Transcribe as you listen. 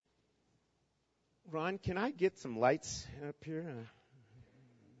Ron, can I get some lights up here?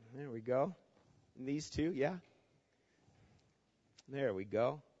 There we go. And these two, yeah. There we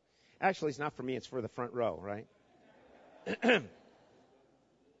go. Actually, it's not for me, it's for the front row, right?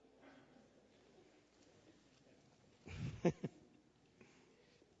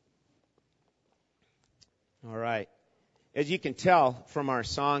 All right. As you can tell from our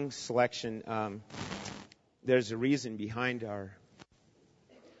song selection, there's a reason behind our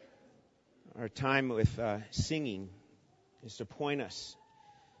time with singing, is to point us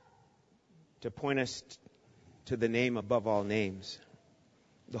to the name above all names,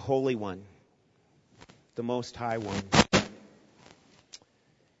 the Holy One, the Most High One.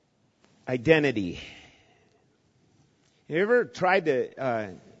 Identity. Have you ever tried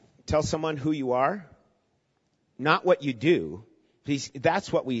to tell someone who you are? Not what you do.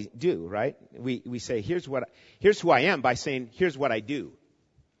 That's what we do, right? We say, here's who I am by saying, here's what I do.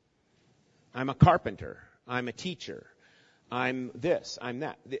 I'm a carpenter. I'm a teacher. I'm this. I'm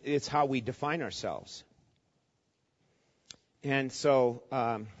that. It's how we define ourselves. And so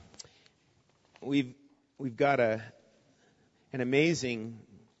we've got an amazing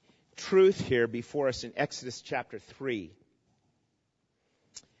truth here before us in Exodus chapter 3.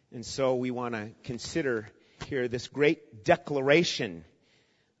 And so we want to consider here this great declaration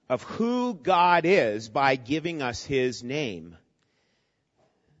of who God is by giving us His name.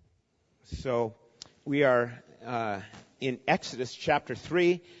 So we are in Exodus chapter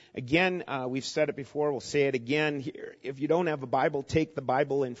 3. Again, we've said it before. We'll say it again here. If you don't have a Bible, take the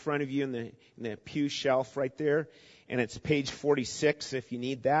Bible in front of you in the pew shelf right there. And it's page 46 if you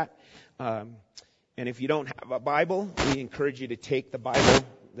need that. And if you don't have a Bible, we encourage you to take the Bible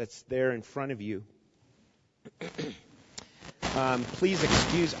that's there in front of you. Please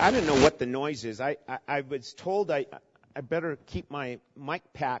excuse, I don't know what the noise is. I was told I better keep my mic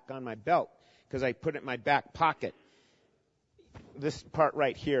pack on my belt because I put it in my back pocket. This part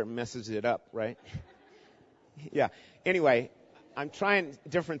right here messes it up, right? Yeah. Anyway, I'm trying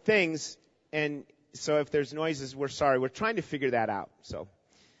different things, and so if there's noises, we're sorry. We're trying to figure that out. So,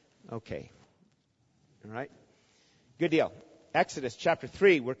 okay. All right. Good deal. Exodus chapter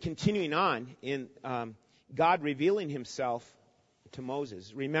 3, we're continuing on in God revealing Himself to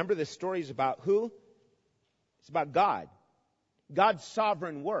Moses. Remember, the story is about who? It's about God. God's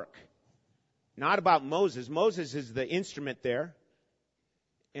sovereign work. Not about Moses. Moses is the instrument there.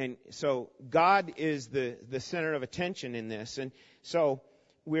 And so God is the center of attention in this. And so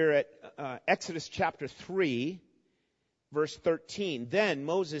we're at Exodus chapter 3, verse 13. Then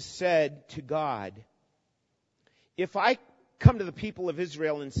Moses said to God, if I come to the people of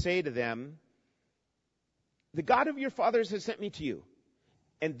Israel and say to them, the God of your fathers has sent me to you,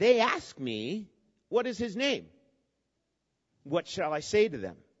 and they ask me, what is His name? What shall I say to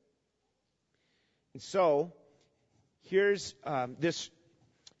them? And so, here's our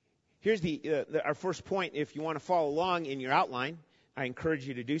first point. If you want to follow along in your outline, I encourage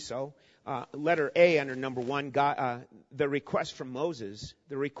you to do so. Letter A under number 1, God, the request from Moses.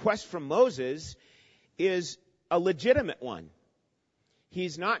 The request from Moses is a legitimate one.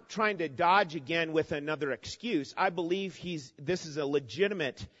 He's not trying to dodge again with another excuse. I believe this is a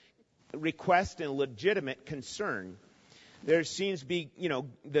legitimate request and a legitimate concern. There seems to be,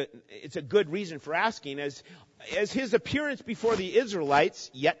 it's a good reason for asking, as his appearance before the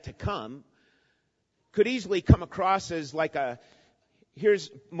Israelites, yet to come, could easily come across as like here's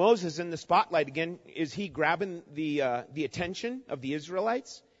Moses in the spotlight again. Is he grabbing the attention of the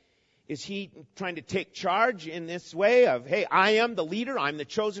Israelites? Is he trying to take charge in this way of, hey, I am the leader, I'm the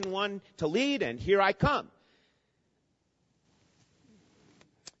chosen one to lead, and here I come?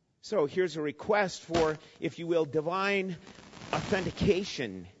 So here's a request for, if you will, divine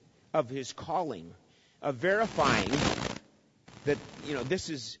authentication of his calling, of verifying that, this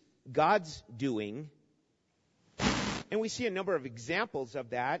is God's doing. And we see a number of examples of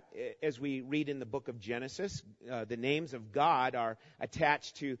that as we read in the book of Genesis. The names of God are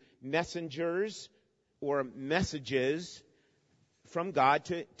attached to messengers or messages from God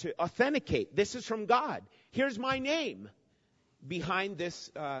to authenticate. This is from God. Here's my name behind this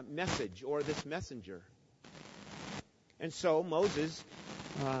message or this messenger. And so Moses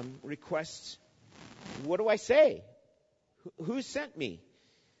requests, what do I say? Who sent me?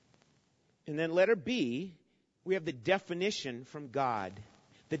 And then letter B, we have the definition from God.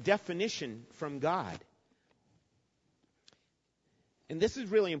 The definition from God. And this is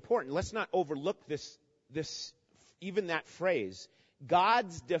really important. Let's not overlook this even that phrase.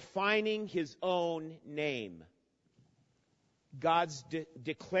 God's defining His own name. God's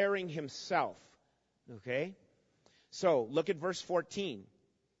declaring Himself. Okay? So, look at verse 14.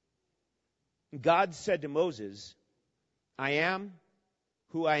 God said to Moses, I am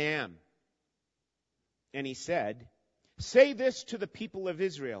who I am. And he said, say this to the people of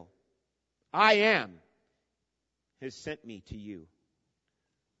Israel, I am has sent me to you.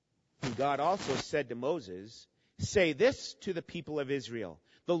 And God also said to Moses, say this to the people of Israel,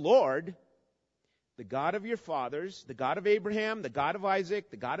 the Lord, the God of your fathers, the God of Abraham, the God of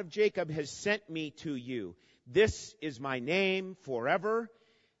Isaac, the God of Jacob, has sent me to you. This is my name forever,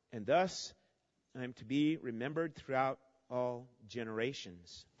 and thus I am to be remembered throughout all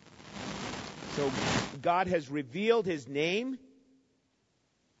generations. So God has revealed his name.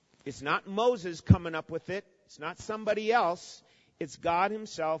 It's not Moses coming up with it. It's not somebody else. It's God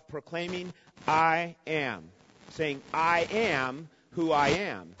himself proclaiming, I am. Saying, I am who I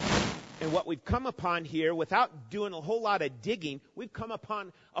am. And what we've come upon here, without doing a whole lot of digging, we've come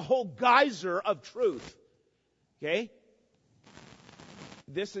upon a whole geyser of truth. Okay?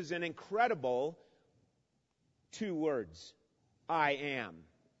 This is an incredible 2 words. I am.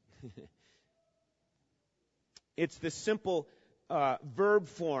 It's the simple verb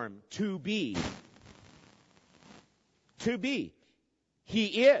form, to be. To be. He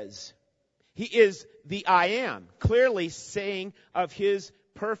is. He is the I am. Clearly saying of his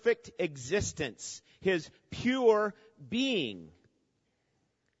perfect existence, his pure being.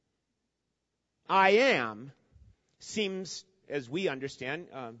 I am seems, as we understand,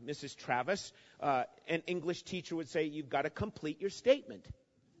 Mrs. Travis, an English teacher would say, you've got to complete your statement.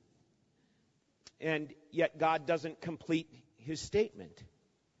 And yet God doesn't complete his statement.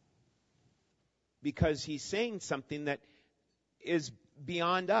 Because he's saying something that is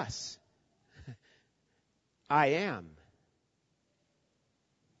beyond us. I am.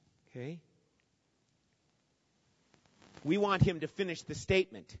 Okay? We want him to finish the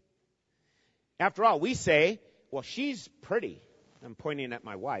statement. After all, we say, well, she's pretty. I'm pointing at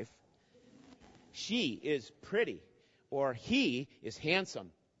my wife. She is pretty. Or he is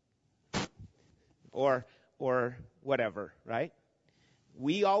handsome. Or whatever, right?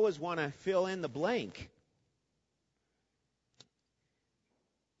 We always want to fill in the blank.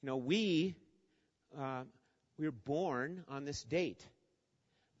 You know, we were born on this date.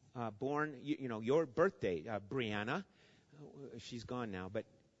 Born, your birthday, Brianna. She's gone now, but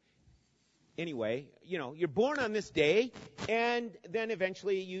anyway, you're born on this day, and then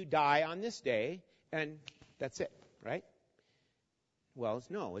eventually you die on this day, and that's it, right? Well,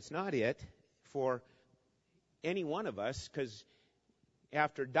 no, it's not it for any one of us, because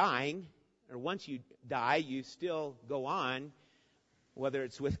after dying, or once you die, you still go on, whether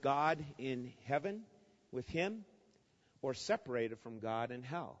it's with God in heaven, with him, or separated from God in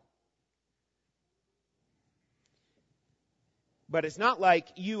hell. But it's not like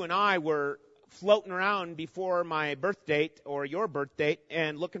you and I were floating around before my birth date or your birth date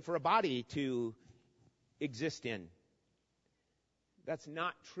and looking for a body to exist in. That's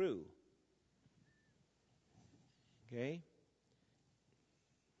not true. Okay?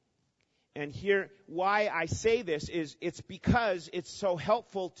 And here, why I say this is it's because it's so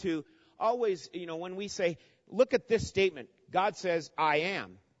helpful to always, when we say, look at this statement, God says, I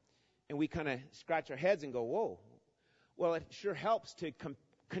am. And we kind of scratch our heads and go, whoa. Well, it sure helps to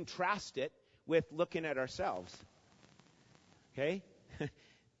contrast it with looking at ourselves. Okay?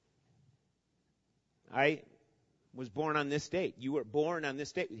 I was born on this date. You were born on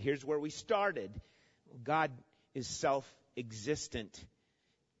this date. Here's where we started. God is self-existent.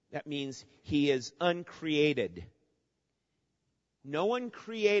 That means he is uncreated. No one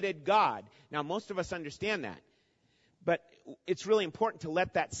created God. Now, most of us understand that. But it's really important to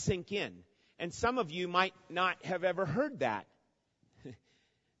let that sink in. And some of you might not have ever heard that.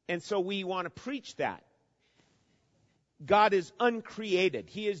 And so we want to preach that. God is uncreated.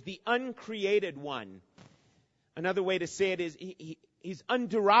 He is the uncreated one. Another way to say it is he's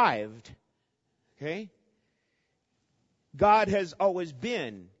underived. Okay? God has always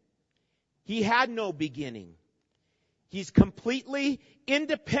been. He had no beginning. He's completely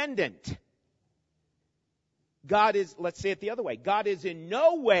independent. God is, let's say it the other way, God is in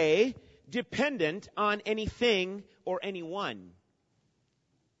no way dependent on anything or anyone.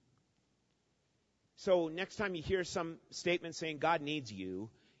 So next time you hear some statement saying God needs you,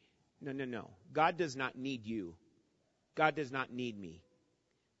 no. God does not need you. God does not need me.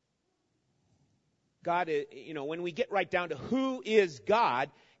 God is, when we get right down to who is God,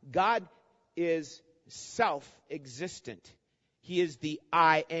 God is self-existent. He is the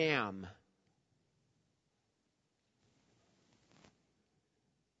I am.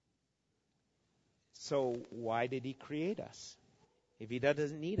 So why did he create us if he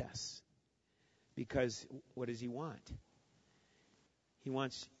doesn't need us? Because what does he want? He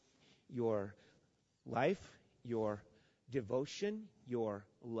wants your life, your devotion, your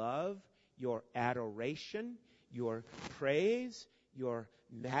love, your adoration, your praise, your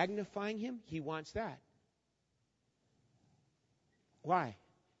magnifying Him. He wants that. Why?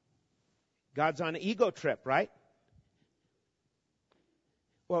 God's on an ego trip, right?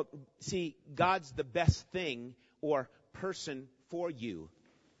 Well, see, God's the best thing or person for you,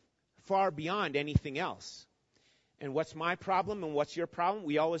 far beyond anything else. And what's my problem and what's your problem?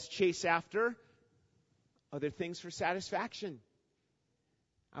 We always chase after other things for satisfaction.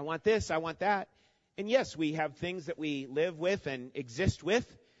 I want this, I want that. And yes, we have things that we live with and exist with,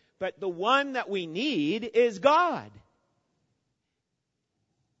 but the one that we need is God.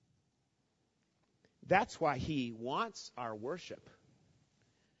 That's why He wants our worship.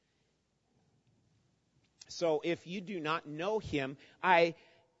 So if you do not know Him, I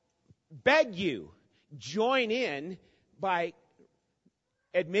beg you, join in by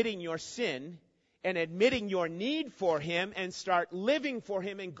admitting your sin and admitting your need for Him and start living for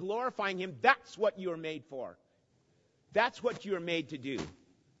Him and glorifying Him. That's what you're made for. That's what you're made to do.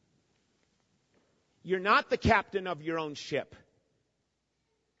 You're not the captain of your own ship.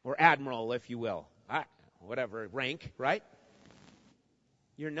 Or admiral, if you will. Whatever rank, right?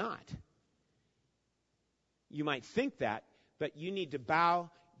 You're not. You might think that, but you need to bow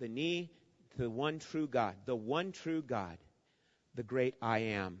the knee to the one true God. The one true God. The great I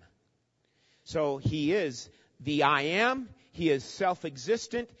am. So He is the I am. He is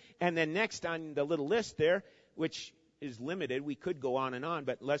self-existent. And then next on the little list there, which is limited, we could go on and on,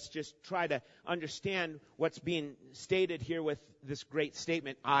 but let's just try to understand what's being stated here with this great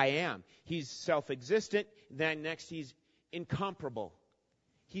statement, I am. He's self-existent. Then next, He's incomparable.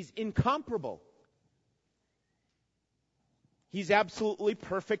 He's incomparable. He's absolutely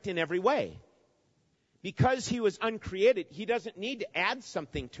perfect in every way. Because He was uncreated, He doesn't need to add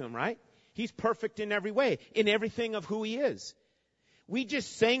something to Him, right? He's perfect in every way, in everything of who He is. We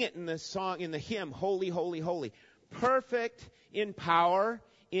just sang it in the song, in the hymn, Holy, Holy, Holy. Perfect in power,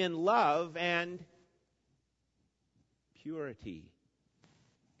 in love, and purity.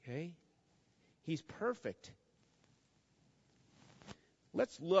 Okay? He's perfect.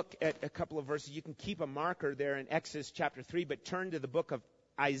 Let's look at a couple of verses. You can keep a marker there in Exodus chapter 3, but turn to the book of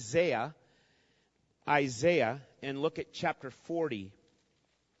Isaiah, and look at chapter 40.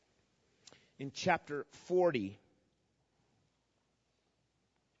 In chapter 40,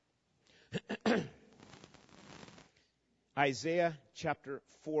 Isaiah chapter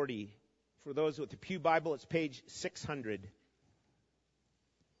 40. For those with the Pew Bible, it's page 600.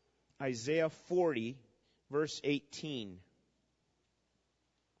 Isaiah 40, verse 18.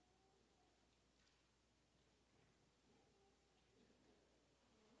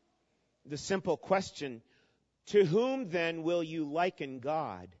 The simple question, to whom then will you liken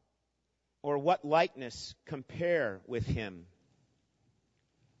God? Or what likeness compare with Him?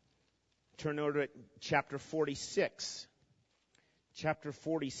 Turn over to chapter 46. Chapter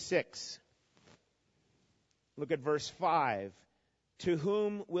 46. Look at verse 5. To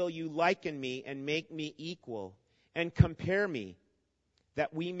whom will you liken me and make me equal and compare me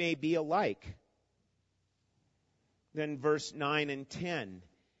that we may be alike? Then verse 9 and 10.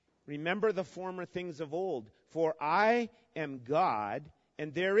 Remember the former things of old, for I am God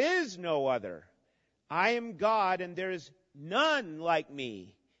and there is no other. I am God and there is none like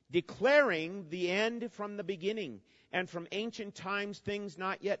me, declaring the end from the beginning, and from ancient times things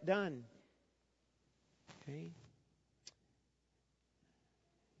not yet done. Okay?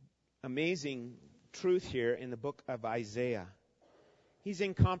 Amazing truth here in the book of Isaiah. He's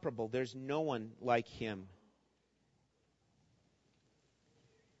incomparable. There's no one like Him.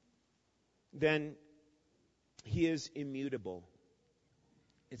 Then He is immutable.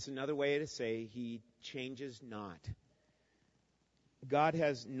 It's another way to say He changes not. God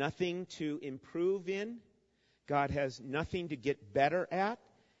has nothing to improve in. God has nothing to get better at.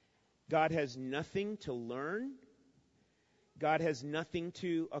 God has nothing to learn. God has nothing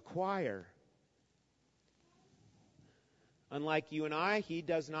to acquire. Unlike you and I, He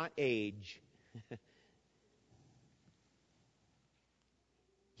does not age.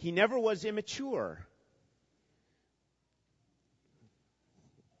 He never was immature.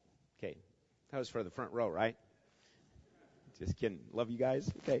 Okay, that was for the front row, right? Just kidding. Love you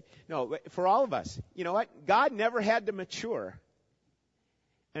guys. Okay. No, for all of us, you know what? God never had to mature.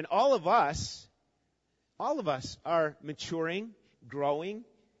 And all of us are maturing, growing,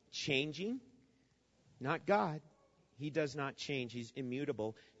 changing. Not God. He does not change. He's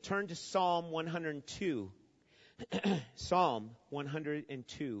immutable. Turn to Psalm 102. Psalm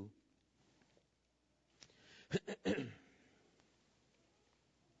 102.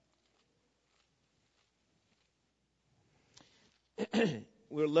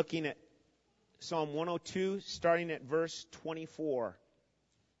 we're looking at Psalm 102, starting at verse 24.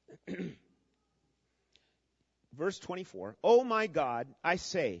 Verse 24, O my God, I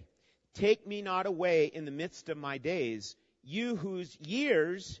say, take me not away in the midst of my days, you whose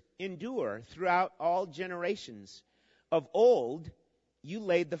years endure throughout all generations. Of old you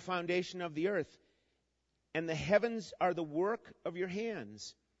laid the foundation of the earth, and the heavens are the work of your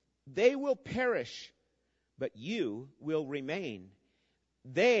hands. They will perish, but you will remain.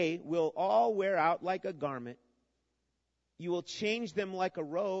 They will all wear out like a garment. You will change them like a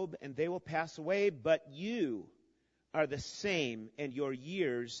robe, and they will pass away, but you are the same, and your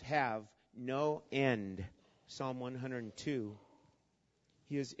years have no end. Psalm 102.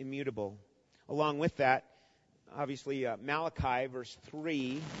 He is immutable. Along with that, obviously, Malachi verse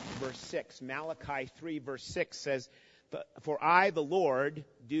 3, verse 6. Malachi 3, verse 6 says, For I, the Lord,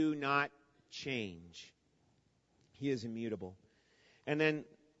 do not change. He is immutable. And then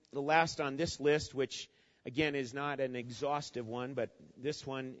the last on this list, which again is not an exhaustive one, but this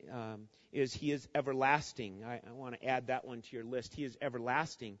one is He is everlasting. I want to add that one to your list. He is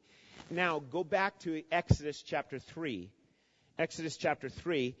everlasting. Now, go back to Exodus chapter 3. Exodus chapter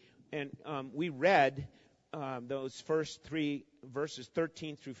 3, and we read those first 3 verses,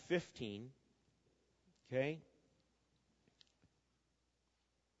 13 through 15. Okay?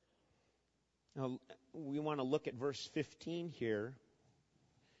 Now, we want to look at verse 15 here.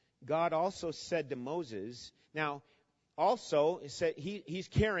 God also said to Moses, now, also, he's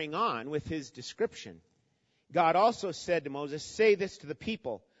carrying on with his description. God also said to Moses, say this to the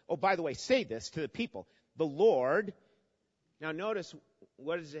people. Oh, by the way, say this to the people. The Lord, now notice,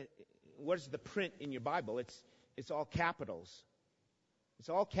 what is the print in your Bible? It's all capitals. It's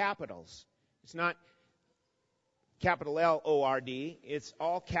all capitals. It's not capital L-O-R-D. It's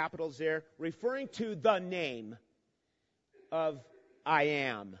all capitals there, referring to the name of I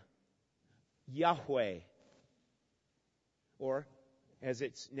am. Yahweh, or as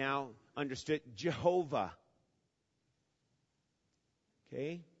it's now understood, Jehovah.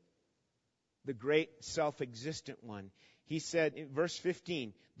 Okay? The great self-existent one. He said in verse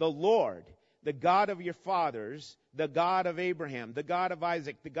 15, the Lord, the God of your fathers, the God of Abraham, the God of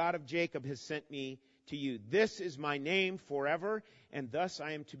Isaac, the God of Jacob has sent me to you. This is my name forever, and thus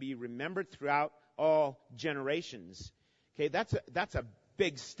I am to be remembered throughout all generations. Okay, that's a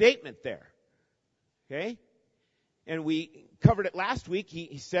big statement there. Okay? And we covered it last week.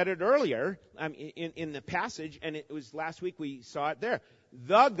 He said it earlier in the passage, and it was last week we saw it there.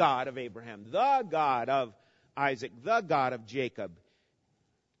 The God of Abraham, the God of Isaac, the God of Jacob.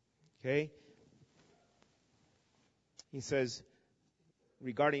 Okay? He says,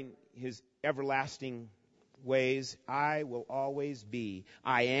 regarding His everlasting ways, I will always be.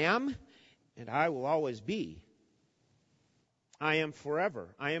 I am, and I will always be. I am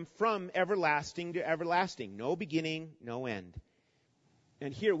forever. I am from everlasting to everlasting. No beginning, no end.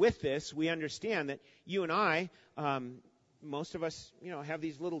 And here with this, we understand that you and I, most of us, have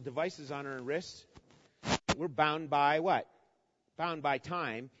these little devices on our wrists. We're bound by what? Bound by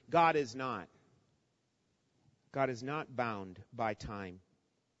time. God is not. God is not bound by time.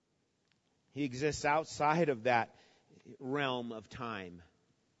 He exists outside of that realm of time.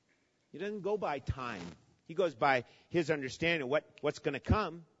 He doesn't go by time. He goes by His understanding of what's going to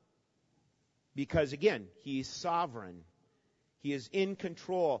come. Because again, He's sovereign. He is in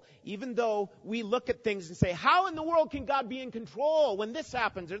control. Even though we look at things and say, how in the world can God be in control when this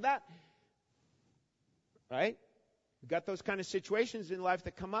happens or that? Right? We've got those kind of situations in life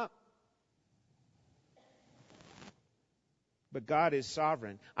that come up. But God is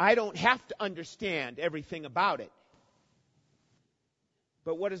sovereign. I don't have to understand everything about it.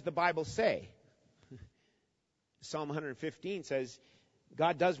 But what does the Bible say? Psalm 115 says,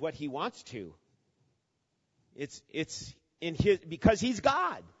 God does what He wants to. It's in His, because He's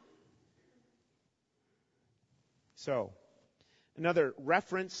God. So, another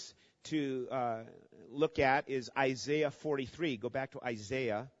reference to look at is Isaiah 43. Go back to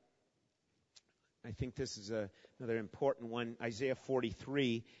Isaiah. I think this is another important one. Isaiah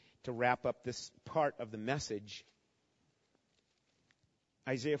 43, to wrap up this part of the message.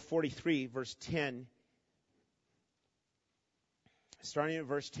 Isaiah 43, verse 10. Starting at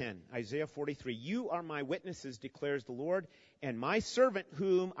verse 10, Isaiah 43, You are my witnesses, declares the Lord, and my servant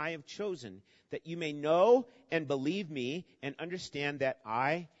whom I have chosen, that you may know and believe me and understand that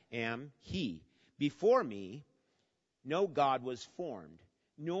I am He. Before me, no God was formed,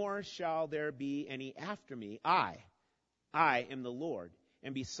 nor shall there be any after me. I am the Lord,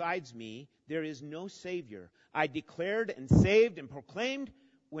 and besides me, there is no Savior. I declared and saved and proclaimed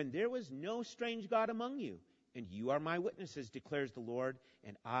when there was no strange God among you. and you are my witnesses, declares the Lord,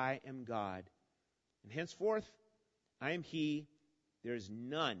 and I am God. And henceforth I am He. There is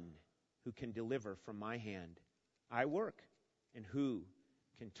none who can deliver from my hand. I work, and who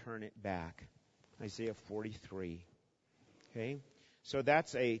can turn it back? Isaiah 43. Okay? So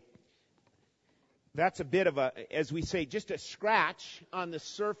that's a bit of a, as we say, just a scratch on the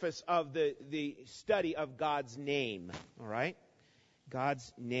surface of the study of God's name. All right?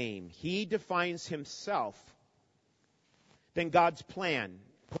 God's name. He defines Himself. Then God's plan.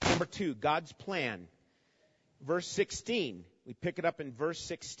 Number 2, God's plan. Verse 16. We pick it up in verse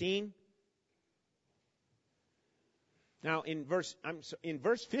 16. Now, in verse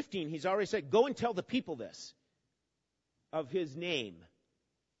 15, He's already said, go and tell the people this, of His name.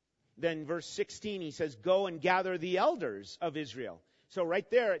 Then verse 16, He says, go and gather the elders of Israel. So right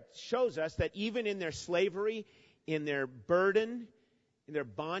there, it shows us that even in their slavery, in their burden, in their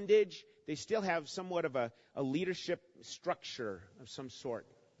bondage, they still have somewhat of a leadership structure of some sort.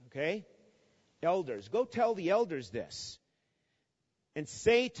 Okay? Elders. Go tell the elders this. And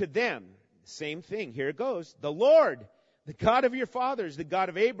say to them, same thing, here it goes, the Lord, the God of your fathers, the God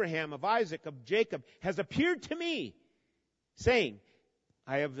of Abraham, of Isaac, of Jacob, has appeared to me, saying,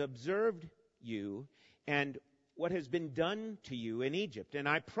 I have observed you and what has been done to you in Egypt, and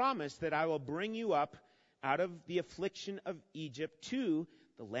I promise that I will bring you up out of the affliction of Egypt to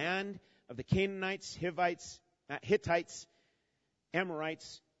the land of the Canaanites, Hittites,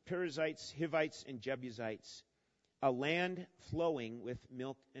 Amorites, Perizzites, Hivites, and Jebusites, a land flowing with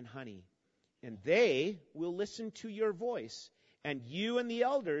milk and honey. And they will listen to your voice, and you and the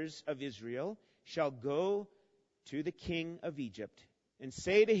elders of Israel shall go to the king of Egypt and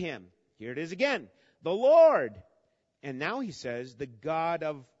say to him, here it is again, the Lord. And now He says, the God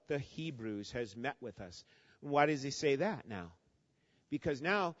of the Hebrews has met with us. Why does He say that now? Because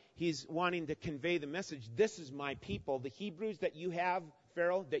now He's wanting to convey the message, this is my people. The Hebrews that you have,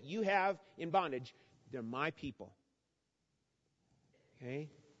 Pharaoh, that you have in bondage, they're my people. Okay?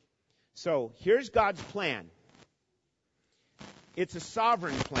 So, here's God's plan. It's a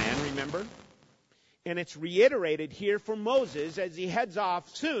sovereign plan, remember? And it's reiterated here for Moses as he heads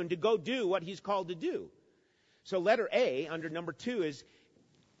off soon to go do what he's called to do. So letter A, under number 2, is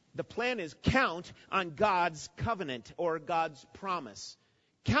the plan is count on God's covenant or God's promise.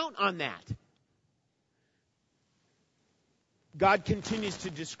 Count on that. God continues to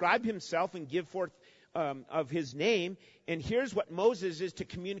describe Himself and give forth of His name. And here's what Moses is to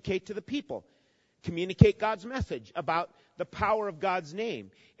communicate to the people. Communicate God's message about the power of God's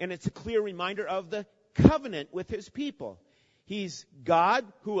name. And it's a clear reminder of the covenant with His people. He's God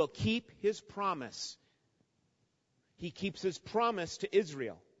who will keep His promise. He keeps His promise to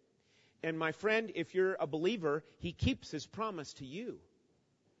Israel. And my friend, if you're a believer, He keeps His promise to you.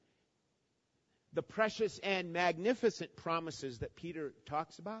 The precious and magnificent promises that Peter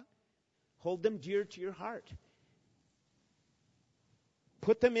talks about, hold them dear to your heart.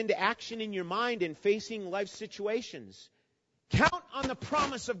 Put them into action in your mind in facing life situations. Count on the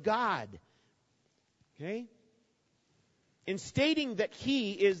promise of God. Okay? In stating that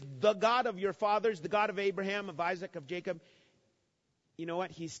He is the God of your fathers, the God of Abraham, of Isaac, of Jacob, you know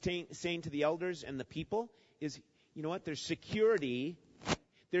what He's saying to the elders and the people is, you know what, there's security.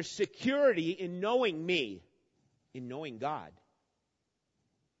 There's security in knowing me, in knowing God.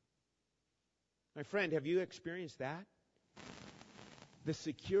 My friend, have you experienced that? The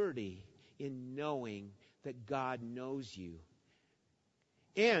security in knowing that God knows you.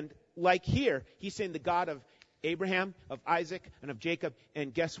 And like here, He's saying the God of Abraham, of Isaac, and of Jacob.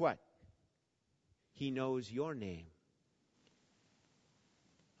 And guess what? He knows your name.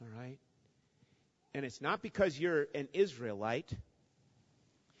 All right? And it's not because you're an Israelite.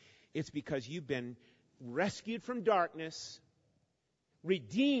 It's because you've been rescued from darkness,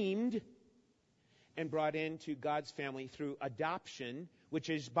 redeemed, and brought into God's family through adoption, which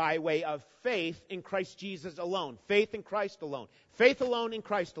is by way of faith in Christ Jesus alone. Faith in Christ alone. Faith alone in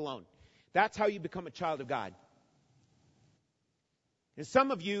Christ alone. That's how you become a child of God. And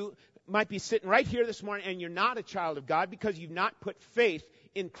some of you might be sitting right here this morning and you're not a child of God because you've not put faith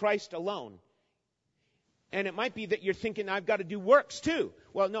in Christ alone. And it might be that you're thinking, I've got to do works too.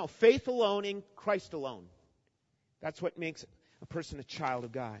 Well, no, faith alone in Christ alone. That's what makes a person a child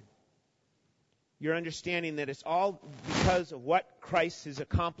of God. You're understanding that it's all because of what Christ has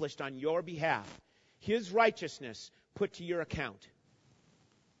accomplished on your behalf. His righteousness put to your account.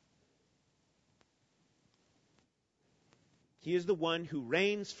 He is the one who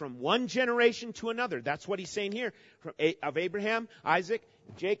reigns from one generation to another. That's what He's saying here. Of Abraham, Isaac,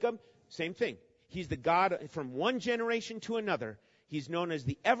 Jacob, same thing. He's the God from one generation to another. He's known as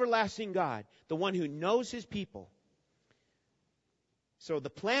the everlasting God, the one who knows his people. So the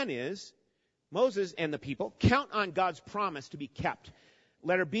plan is, Moses and the people count on God's promise to be kept.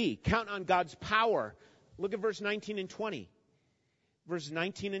 Letter B, count on God's power. Look at verse 19 and 20. Verse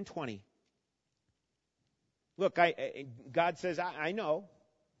 19 and 20. Look, God says, I know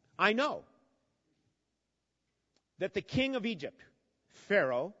that the king of Egypt,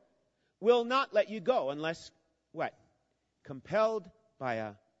 Pharaoh, will not let you go unless, what? Compelled by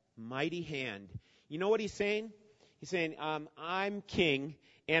a mighty hand. You know what he's saying? He's saying, I'm king,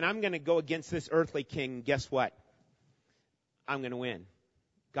 and I'm going to go against this earthly king. Guess what? I'm going to win.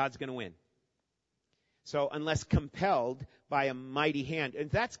 God's going to win. So, unless compelled by a mighty hand.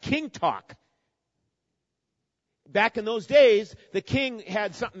 And that's king talk. Back in those days, the king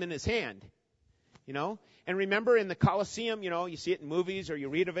had something in his hand. You know? And remember in the Colosseum, you see it in movies or you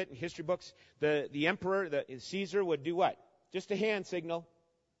read of it in history books, the emperor, the Caesar would do what? Just a hand signal.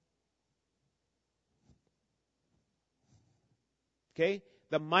 Okay?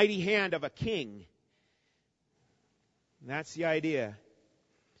 The mighty hand of a king. And that's the idea.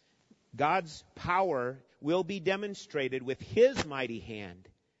 God's power will be demonstrated with his mighty hand.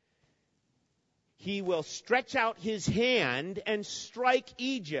 He will stretch out his hand and strike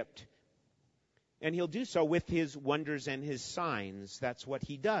Egypt. And he'll do so with his wonders and his signs. That's what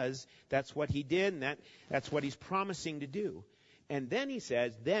he does. That's what he did, and that's what he's promising to do. And then he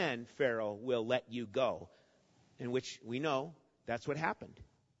says, then Pharaoh will let you go. In which we know that's what happened.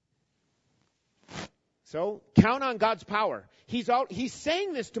 So, count on God's power. He's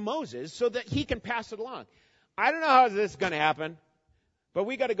saying this to Moses so that he can pass it along. I don't know how this is going to happen, but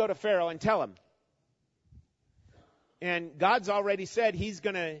we got to go to Pharaoh and tell him. And God's already said he's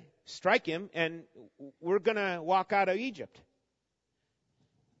going to strike him, and we're going to walk out of Egypt.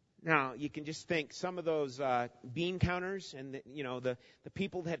 Now, you can just think some of those bean counters and the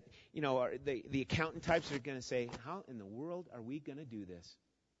people that are the accountant types are going to say, "How in the world are we going to do this?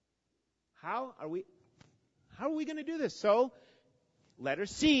 How are we going to do this?" So, letter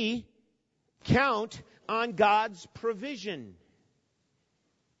C, count on God's provision.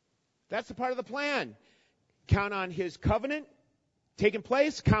 That's the part of the plan. Count on his covenant taking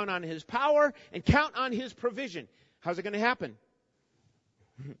place, count on his power, and count on his provision. How's it going to happen?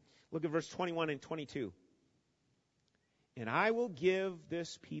 Look at verse 21 and 22. And I will give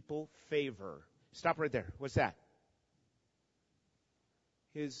this people favor. Stop right there. What's that?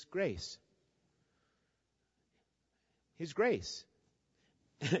 His grace. His grace.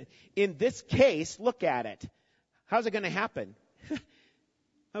 In this case, look at it. How's it going to happen?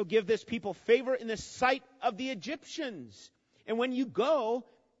 I'll give this people favor in the sight of the Egyptians. And when you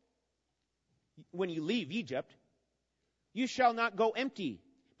leave Egypt, you shall not go empty,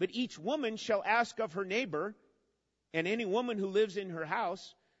 but each woman shall ask of her neighbor, and any woman who lives in her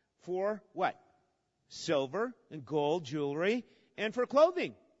house, for what? Silver and gold, jewelry, and for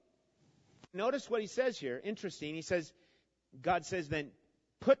clothing. Notice what he says here. Interesting. He says, God says then,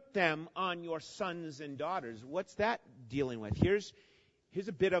 put them on your sons and daughters. What's that dealing with? Here's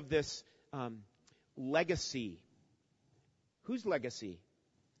a bit of this legacy. Whose legacy?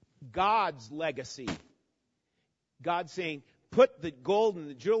 God's legacy. God saying, put the gold and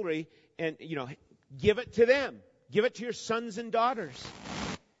the jewelry and, give it to them. Give it to your sons and daughters.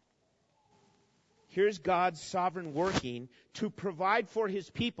 Here's God's sovereign working to provide for his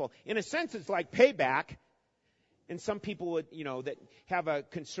people. In a sense, it's like payback. And some people would, that have a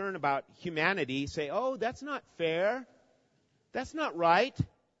concern about humanity say, oh, that's not fair. That's not right.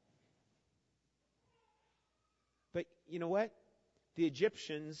 But you know what? The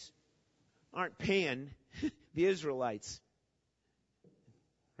Egyptians aren't paying the Israelites.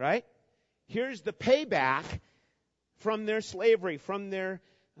 Right? Here's the payback from their slavery, from their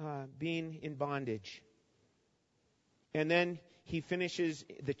being in bondage. And then he finishes,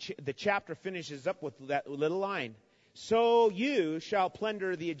 the chapter finishes up with that little line. So you shall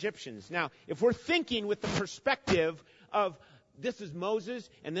plunder the Egyptians. Now, if we're thinking with the perspective of this is Moses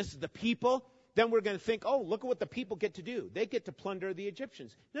and this is the people, then we're going to think, oh, look at what the people get to do. They get to plunder the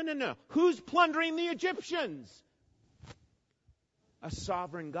Egyptians. No. Who's plundering the Egyptians? A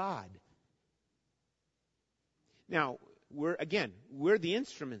sovereign God. Now, we're the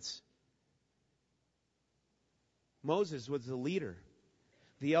instruments. Moses was the leader,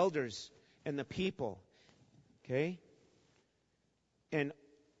 the elders, and the people. Okay? And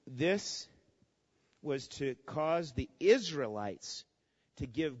this was to cause the Israelites to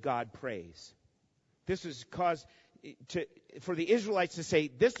give God praise. This was caused for the Israelites to say,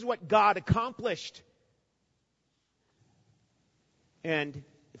 this is what God accomplished. And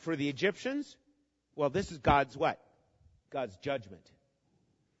for the Egyptians, well, this is God's what? God's judgment.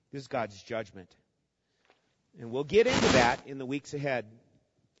 This is God's judgment. And we'll get into that in the weeks ahead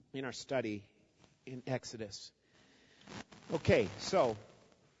in our study in Exodus. Okay, so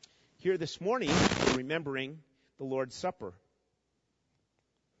here this morning, we're remembering the Lord's Supper.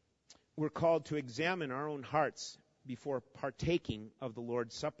 We're called to examine our own hearts before partaking of the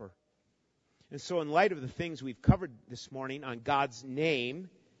Lord's Supper. And so in light of the things we've covered this morning on God's name,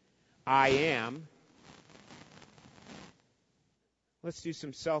 I am, let's do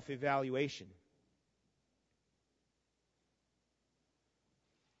some self-evaluation.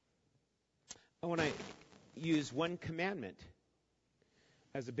 I want to use one commandment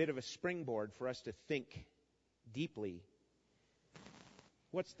as a bit of a springboard for us to think deeply.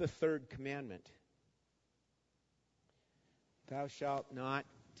 What's the third commandment? Thou shalt not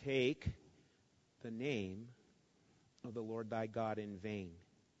take the name of the Lord thy God in vain.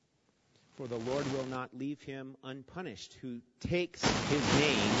 For the Lord will not leave him unpunished who takes his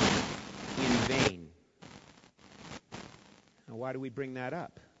name in vain. Now, why do we bring that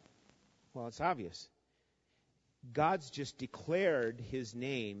up? Well, it's obvious. God's just declared his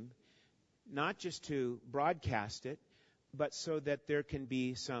name, not just to broadcast it, but so that there can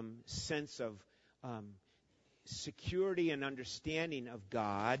be some sense of security and understanding of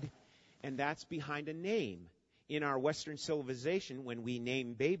God, and that's behind a name. In our Western civilization, when we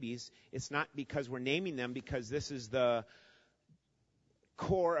name babies, it's not because we're naming them because this is the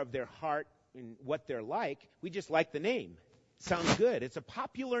core of their heart and what they're like. We just like the name. Sounds good. It's a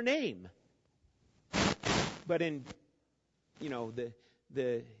popular name. But in,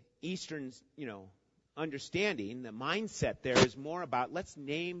 the Eastern, understanding, the mindset there is more about let's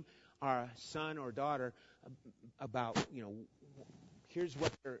name our son or daughter about, here's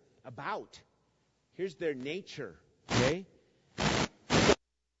what they're about. Here's their nature, okay?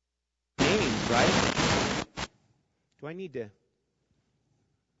 Names, right? Do I need to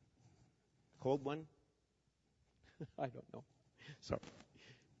cold one? I don't know. Sorry.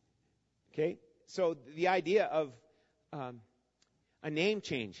 Okay, so the idea of a name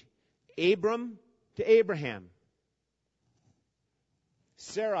change. Abram to Abraham.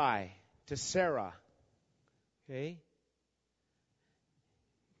 Sarai to Sarah. Okay?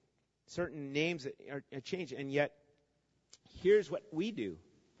 Certain names that are changed, and yet here's what we do.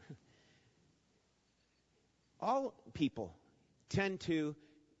 All people tend to,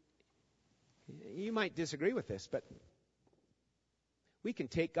 you might disagree with this, but we can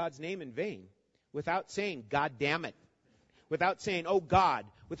take God's name in vain without saying, God damn it, without saying, oh God,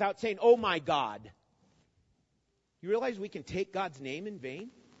 without saying, oh my God. You realize we can take God's name in vain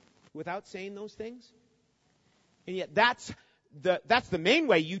without saying those things? And yet that's the main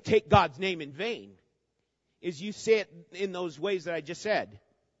way you take God's name in vain, is you say it in those ways that I just said.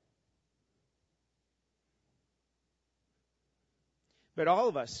 But all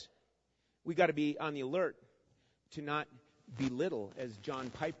of us, we got to be on the alert to not belittle, as John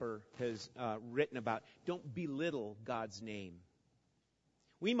Piper has written about. Don't belittle God's name.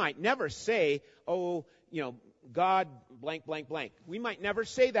 We might never say, God blank, blank, blank. We might never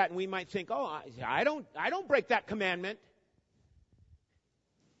say that, and we might think, I don't break that commandment.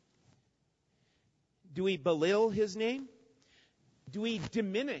 Do we belittle his name? Do we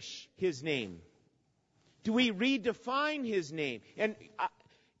diminish his name? Do we redefine his name? And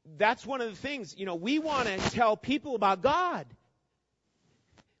that's one of the things, we want to tell people about God.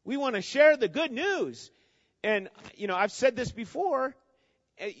 We want to share the good news. And, I've said this before.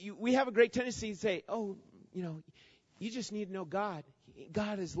 We have a great tendency to say, you just need to know God.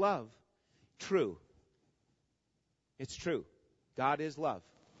 God is love. True. It's true. God is love.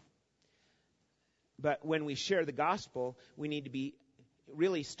 But when we share the gospel, we need to be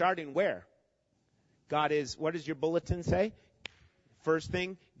really starting where? God is, what does your bulletin say? First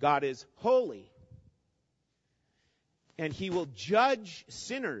thing, God is holy. And he will judge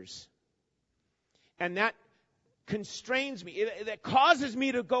sinners. And that constrains me. That causes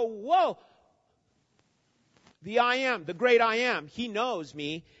me to go, whoa. The I am, the great I am, he knows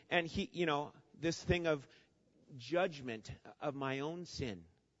me. And he, this thing of judgment of my own sin.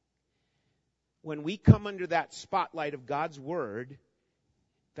 When we come under that spotlight of God's Word,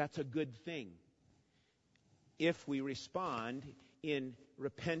 that's a good thing. If we respond in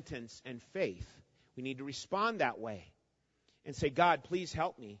repentance and faith, we need to respond that way and say, God, please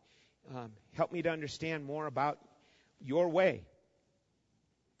help me. Help me to understand more about your way,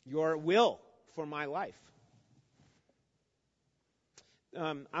 your will for my life.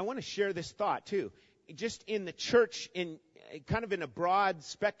 I want to share this thought too. Just in the church, kind of in a broad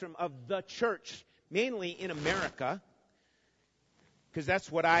spectrum of the church, mainly in America, because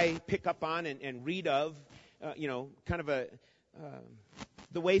that's what I pick up on and read of kind of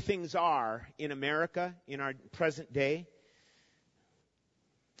the way things are in America in our present day.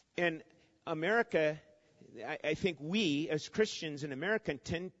 And America, I think we as Christians in America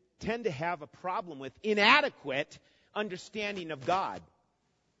tend to have a problem with inadequate understanding of God.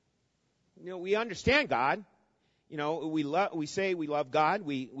 We understand God. We say we love God.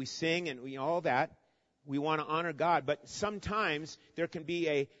 We sing and all that. We want to honor God. But sometimes there can be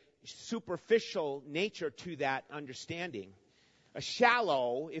a superficial nature to that understanding. A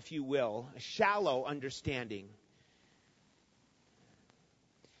shallow, if you will, a shallow understanding.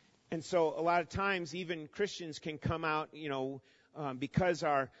 And so a lot of times even Christians can come out, because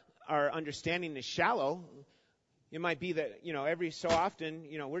our understanding is shallow. It might be that, every so often,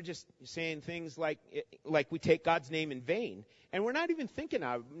 we're just saying things like we take God's name in vain. And we're not even thinking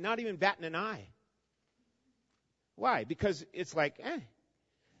of, not even batting an eye. Why? Because it's like,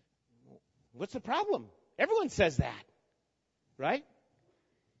 what's the problem? Everyone says that. Right?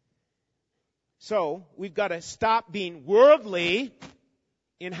 So, we've got to stop being worldly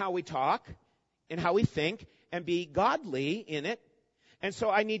in how we talk, in how we think, and be godly in it. And so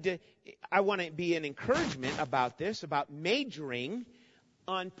I want to be an encouragement about this, about majoring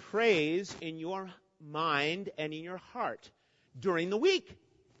on praise in your mind and in your heart during the week.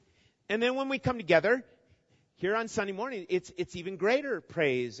 And then when we come together here on Sunday morning, it's even greater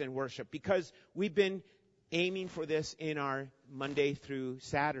praise and worship because we've been aiming for this in our Monday through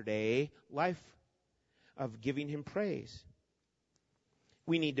Saturday life of giving Him praise.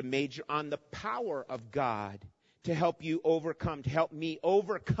 We need to major on the power of God to help you overcome, to help me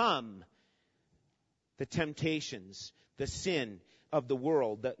overcome the temptations, the sin of the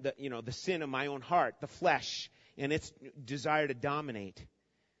world, the sin of my own heart, the flesh, and its desire to dominate.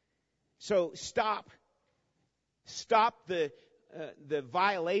 So stop the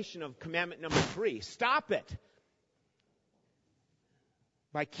violation of commandment number 3. Stop it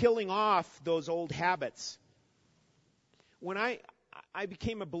by killing off those old habits. When I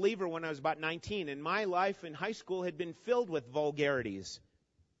became a believer when I was about 19, and my life in high school had been filled with vulgarities.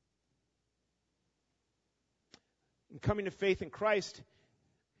 And coming to faith in Christ,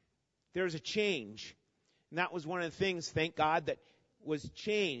 there was a change. And that was one of the things, thank God, that was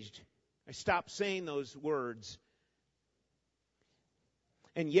changed. I stopped saying those words.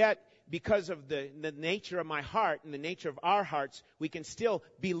 And yet, because of the nature of my heart and the nature of our hearts, we can still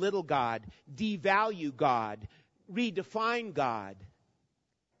belittle God, devalue God, redefine God.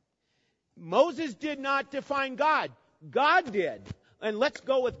 Moses did not define God. God did. And let's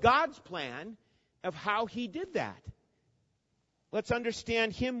go with God's plan of how He did that. Let's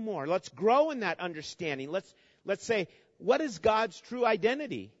understand Him more. Let's grow in that understanding. Let's say, what is God's true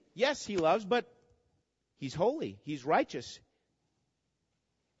identity? Yes, He loves, but He's holy. He's righteous.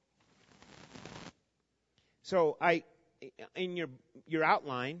 So in your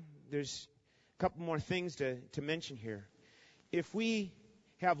outline, there's a couple more things to mention here. If we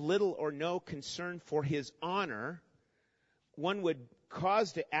have little or no concern for His honor, one would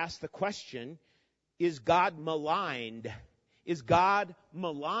cause to ask the question, is God maligned? Is God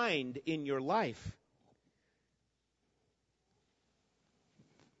maligned in your life?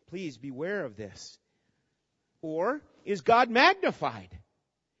 Please beware of this. Or is God magnified?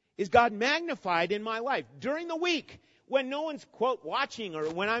 Is God magnified in my life? During the week, when no one's, quote, watching, or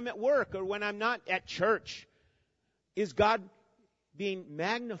when I'm at work, or when I'm not at church, is God being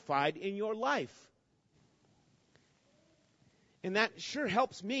magnified in your life? And that sure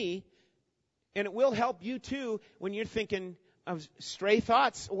helps me, and it will help you too when you're thinking of stray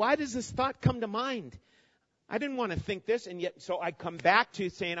thoughts. Why does this thought come to mind? I didn't want to think this, and yet, so I come back to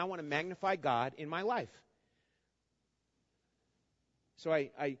saying I want to magnify God in my life. So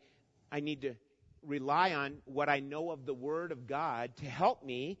I need to rely on what I know of the Word of God to help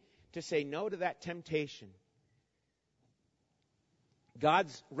me to say no to that temptation.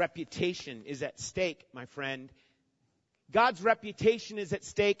 God's reputation is at stake, my friend. God's reputation is at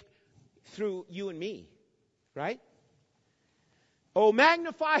stake through you and me, right? Oh,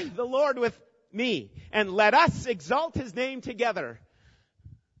 magnify the Lord with me, and let us exalt His name together.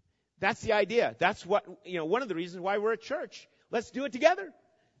 That's the idea. That's what, one of the reasons why we're a church. Let's do it together.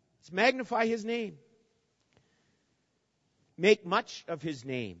 Let's magnify His name. Make much of His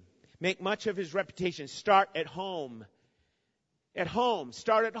name. Make much of His reputation. Start at home. At home.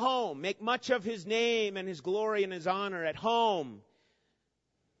 Start at home. Make much of His name and His glory and His honor at home.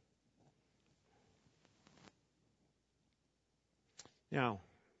 Now,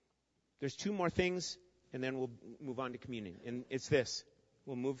 there's 2 more things, and then we'll move on to communion. And it's this.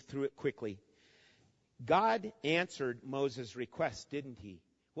 We'll move through it quickly. God answered Moses' request, didn't He?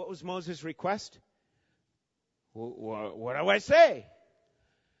 What was Moses' request? What do I say?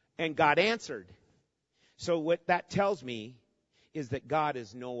 And God answered. So what that tells me is that God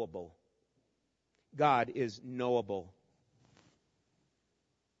is knowable. God is knowable.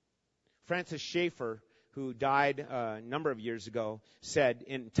 Francis Schaeffer, who died a number of years ago, said,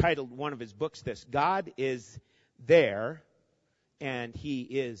 entitled one of his books this, God is there and He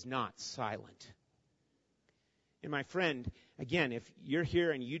is not silent. And my friend, again, if you're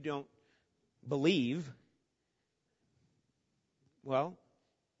here and you don't believe, well,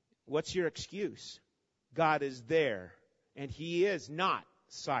 what's your excuse? God is there and He is not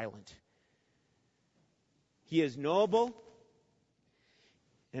silent. He is knowable.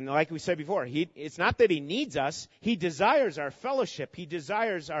 And like we said before, it's not that He needs us. He desires our fellowship. He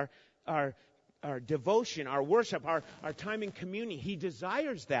desires our devotion, our worship, our time in communion. He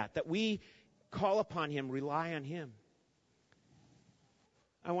desires that we call upon Him, rely on Him.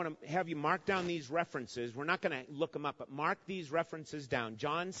 I want to have you mark down these references. We're not going to look them up, but mark these references down.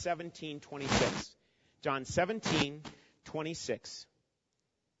 John 17:26. John 17:26.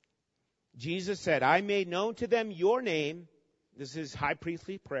 Jesus said, I made known to them your name. This is high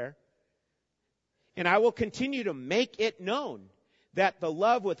priestly prayer. And I will continue to make it known that the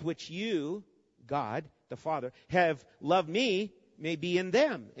love with which you, God, the Father, have loved me may be in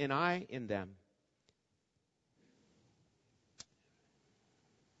them and I in them.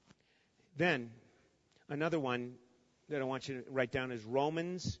 Then, another one that I want you to write down is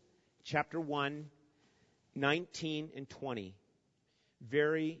Romans chapter 1, 19 and 20.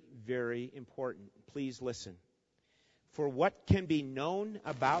 Very, very important. Please listen. For what can be known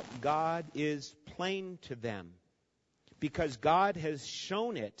about God is plain to them, because God has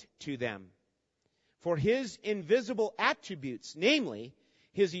shown it to them. For His invisible attributes, namely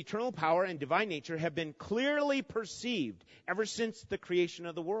His eternal power and divine nature, have been clearly perceived ever since the creation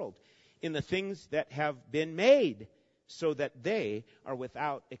of the world in the things that have been made, so that they are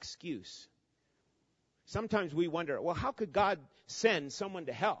without excuse. Sometimes we wonder, well, how could God send someone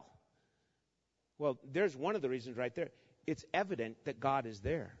to hell? Well, there's one of the reasons right there. It's evident that God is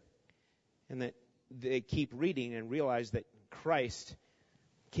there. And that they keep reading and realize that Christ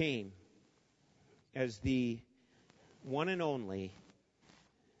came as the one and only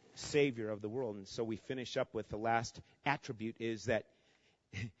Savior of the world. And so we finish up with the last attribute is that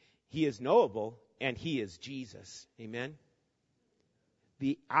He is knowable and He is Jesus. Amen?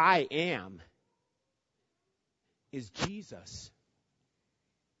 The I am is Jesus.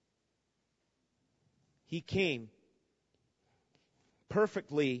 He came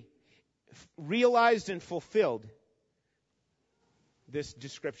perfectly realized and fulfilled this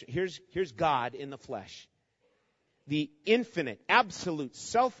description. Here's God in the flesh. The infinite, absolute,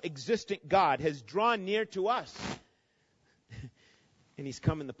 self-existent God has drawn near to us. And He's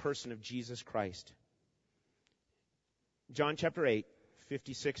come in the person of Jesus Christ. John chapter 8,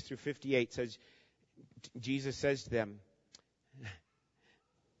 56 through 58 says, Jesus says to them,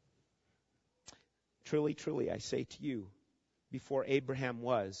 truly, truly, I say to you, before Abraham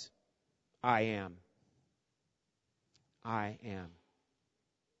was, I am. I am.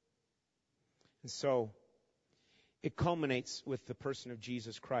 And so, it culminates with the person of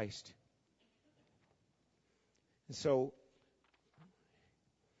Jesus Christ. And so,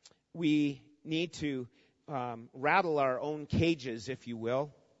 we need to rattle our own cages, if you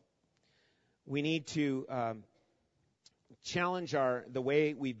will. We need to challenge the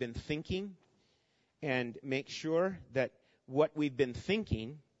way we've been thinking and make sure that what we've been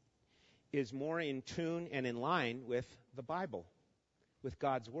thinking is more in tune and in line with the Bible, with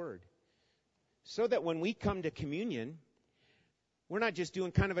God's Word. So that when we come to communion, we're not just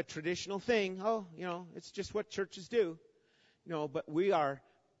doing kind of a traditional thing. Oh, it's just what churches do. No, but we are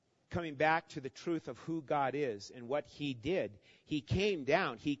coming back to the truth of who God is and what He did. He came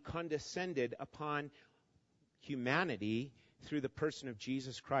down. He condescended upon humanity through the person of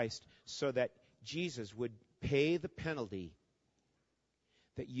Jesus Christ so that Jesus would pay the penalty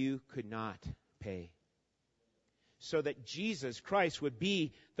that you could not pay. So that Jesus Christ would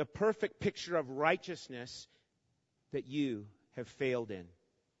be the perfect picture of righteousness that you have failed in.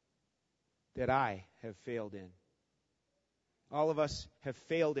 That I have failed in. All of us have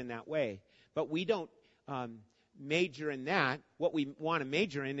failed in that way. But we don't major in that. What we want to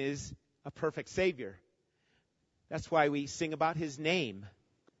major in is a perfect Savior. That's why we sing about His name.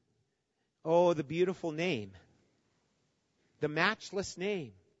 Oh, the beautiful name. The matchless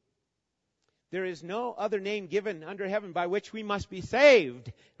name. There is no other name given under heaven by which we must be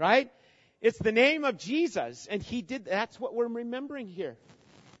saved, right? It's the name of Jesus, and He did. That's what we're remembering here.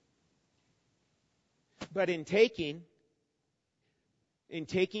 But in taking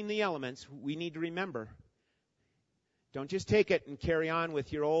the elements, we need to remember Don't just take it and carry on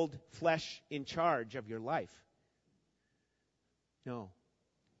with your old flesh in charge of your life. No.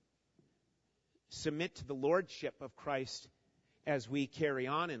 Submit to the lordship of Christ as we carry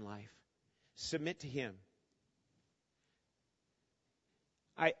on in life. Submit to Him.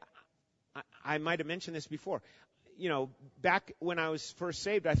 I might have mentioned this before. Back when I was first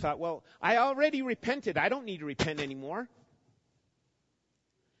saved, I thought, well, I already repented. I don't need to repent anymore.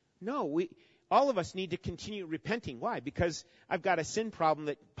 No, all of us need to continue repenting. Why? Because I've got a sin problem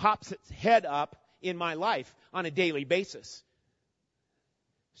that pops its head up in my life on a daily basis.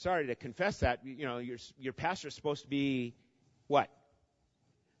 Sorry to confess that. Your pastor's supposed to be what?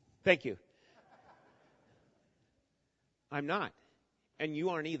 Thank you. I'm not. And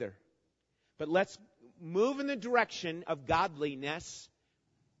you aren't either. But let's move in the direction of godliness.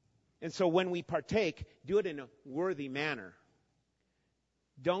 And so when we partake, do it in a worthy manner.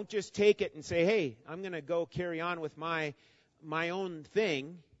 Don't just take it and say, hey, I'm going to go carry on with my own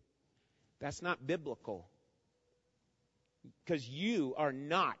thing. That's not biblical. Because you are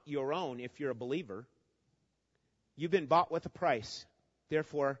not your own if you're a believer. You've been bought with a price.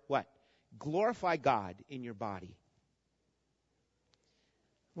 Therefore, what? Glorify God in your body.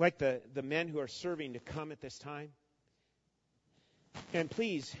 I'd like the men who are serving to come at this time. And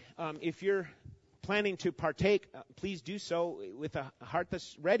please, if you're planning to partake, please do so with a heart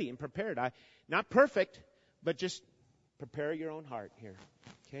that's ready and prepared. Not perfect, but just prepare your own heart here.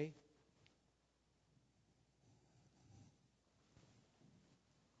 Okay?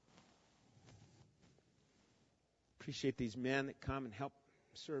 Appreciate these men that come and help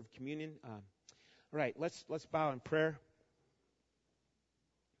serve communion. All right, let's bow in prayer.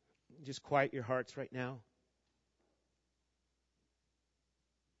 Just quiet your hearts right now.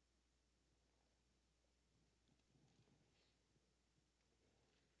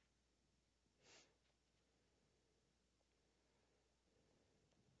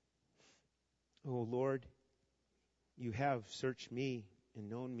 Oh Lord, you have searched me and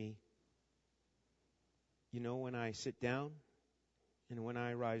known me. You know when I sit down and when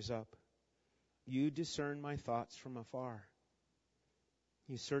I rise up. You discern my thoughts from afar.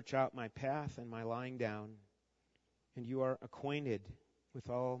 You search out my path and my lying down, and you are acquainted with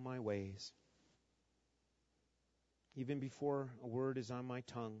all my ways. Even before a word is on my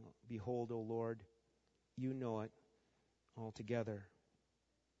tongue, behold, O Lord, you know it altogether.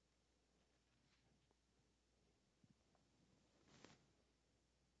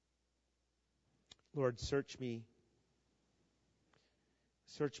 Lord, search me.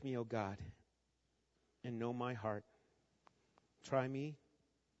 Search me, O God, and know my heart. Try me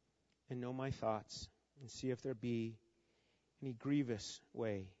and know my thoughts, and see if there be any grievous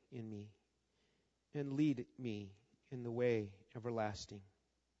way in me, and lead me in the way everlasting.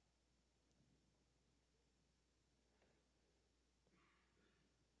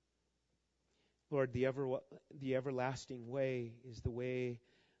 Lord, the everlasting way is the way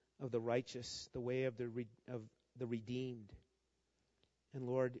of the righteous, the way of the redeemed. And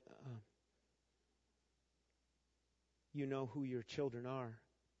Lord, you know who your children are.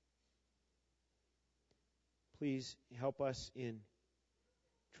 Please help us in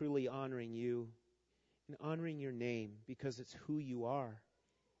truly honoring you and honoring your name, because it's who you are,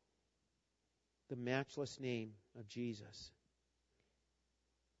 the matchless name of Jesus.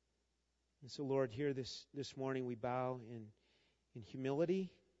 And so, Lord, here this morning we bow in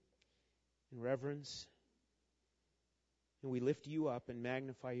humility, in reverence, and we lift you up and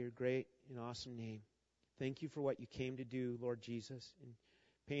magnify your great and awesome name. Thank you for what you came to do, Lord Jesus, in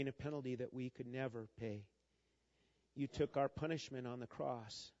paying a penalty that we could never pay. You took our punishment on the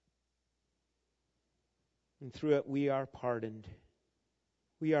cross. And through it we are pardoned.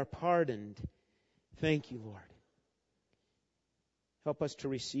 We are pardoned. Thank you, Lord. Help us to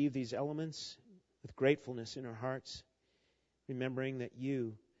receive these elements with gratefulness in our hearts, remembering that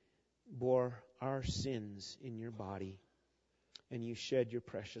you bore our sins in your body and you shed your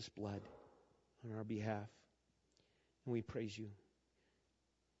precious blood on our behalf. And we praise you.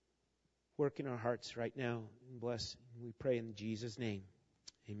 Work in our hearts right now and bless. We pray in Jesus' name.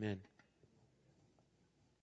 Amen.